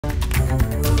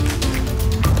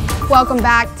Welcome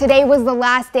back. Today was the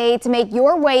last day to make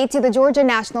your way to the Georgia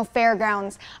National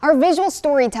Fairgrounds. Our visual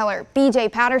storyteller,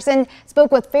 BJ Patterson,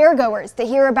 spoke with fairgoers to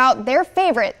hear about their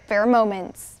favorite fair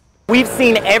moments. We've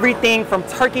seen everything from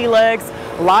turkey legs,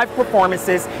 live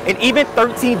performances, and even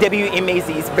 13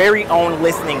 WMAZ's very own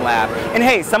listening lab. And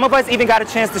hey, some of us even got a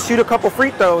chance to shoot a couple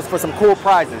free throws for some cool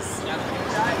prizes.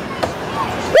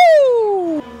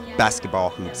 Woo!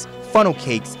 Basketball hoops, funnel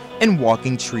cakes, and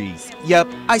walking trees. Yep,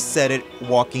 I said it,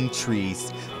 walking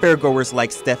trees. Fairgoers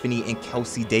like Stephanie and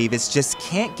Kelcey Davis just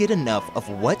can't get enough of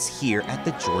what's here at the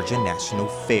Georgia National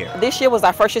Fair. This year was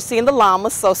our first year seeing the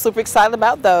llamas, so super excited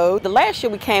about those. The last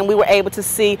year we came, we were able to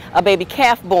see a baby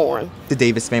calf born. The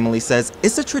Davis family says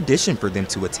it's a tradition for them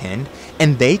to attend,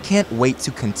 and they can't wait to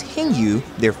continue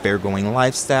their fair-going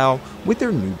lifestyle with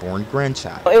their newborn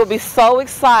grandchild. It would be so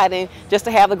exciting just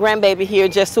to have the grandbaby here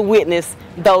just to witness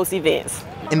those events.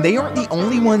 And they aren't the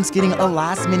only ones getting a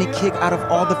last-minute kick out of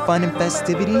all the fun and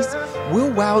festivities.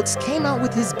 Will Wouts came out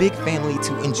with his big family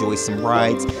to enjoy some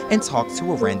rides and talk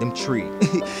to a random tree.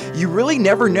 You really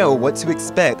never know what to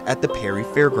expect at the Perry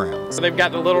Fairgrounds. They've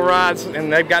got the little rides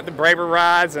and they've got the braver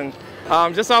rides, and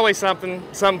just always something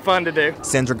fun to do.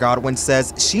 Sandra Godwin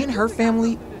says she and her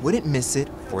family wouldn't miss it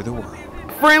for the world.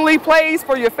 Friendly place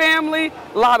for your family,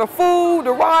 a lot of food,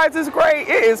 the rides is great.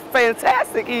 It is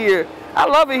fantastic here. I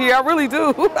love it here, I really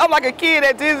do. I'm like a kid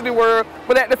at Disney World,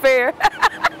 but at the fair.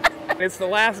 It's the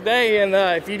last day, and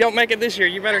if you don't make it this year,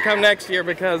 you better come next year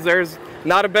because there's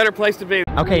not a better place to be.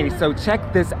 Okay, so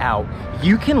check this out.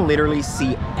 You can literally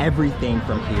see everything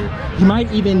from here. You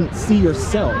might even see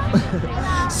yourself.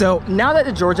 So now that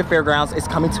the Georgia Fairgrounds is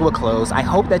coming to a close, I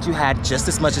hope that you had just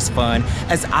as much as fun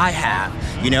as I have,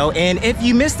 and if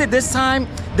you missed it this time,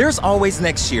 there's always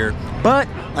next year. But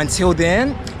until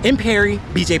then, in Perry,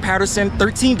 BJ Patterson,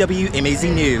 13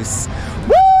 WMAZ News.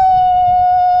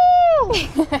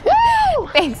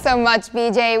 Thanks so much,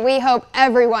 BJ. We hope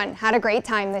everyone had a great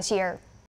time this year.